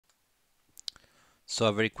So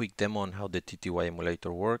a very quick demo on how the TTY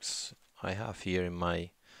emulator works. I have here in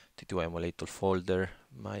my TTY emulator folder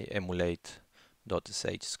my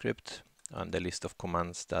emulate.sh script and the list of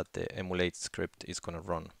commands that the emulate script is going to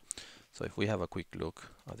run. So if we have a quick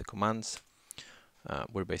look at the commands,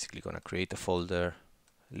 we're basically going to create a folder,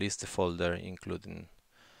 list the folder, including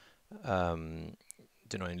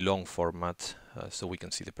in long format, so we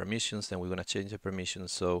can see the permissions. Then we're going to change the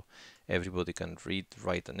permissions so everybody can read,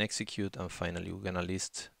 write, and execute. And finally, we're going to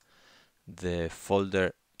list the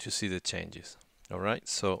folder to see the changes. All right.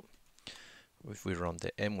 So if we run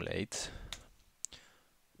the emulate,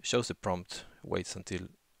 it shows the prompt, waits until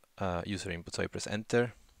user input. So I press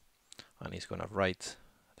enter, and it's going to write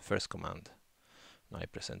the first command. Now I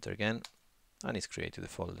press enter again, and it's created the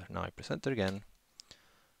folder. Now I press enter again.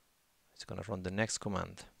 It's going to run the next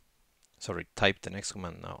command. Sorry, type the next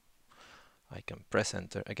command now. I can press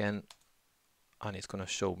enter again, and it's going to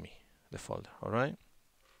show me the folder. All right.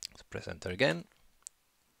 So press enter again.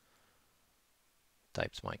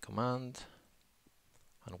 Types my command,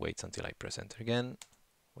 and waits until I press enter again,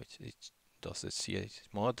 which it does the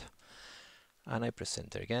chmod, and I press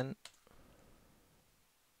enter again.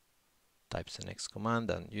 Types the next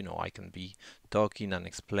command, and I can be talking and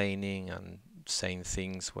explaining and saying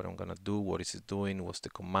things, what I'm gonna do, what is it doing, what's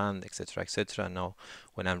the command, etc., etc. Now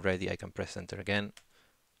when I'm ready, I can press enter again,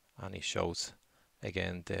 and it shows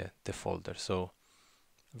again the folder. So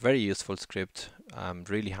very useful script,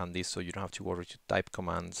 really handy, so you don't have to worry to type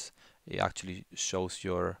commands. It actually shows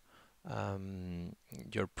your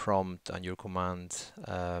prompt and your command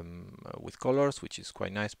with colors, which is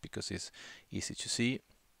quite nice because it's easy to see.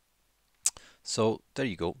 So there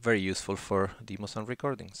you go, very useful for demos and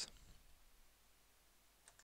recordings.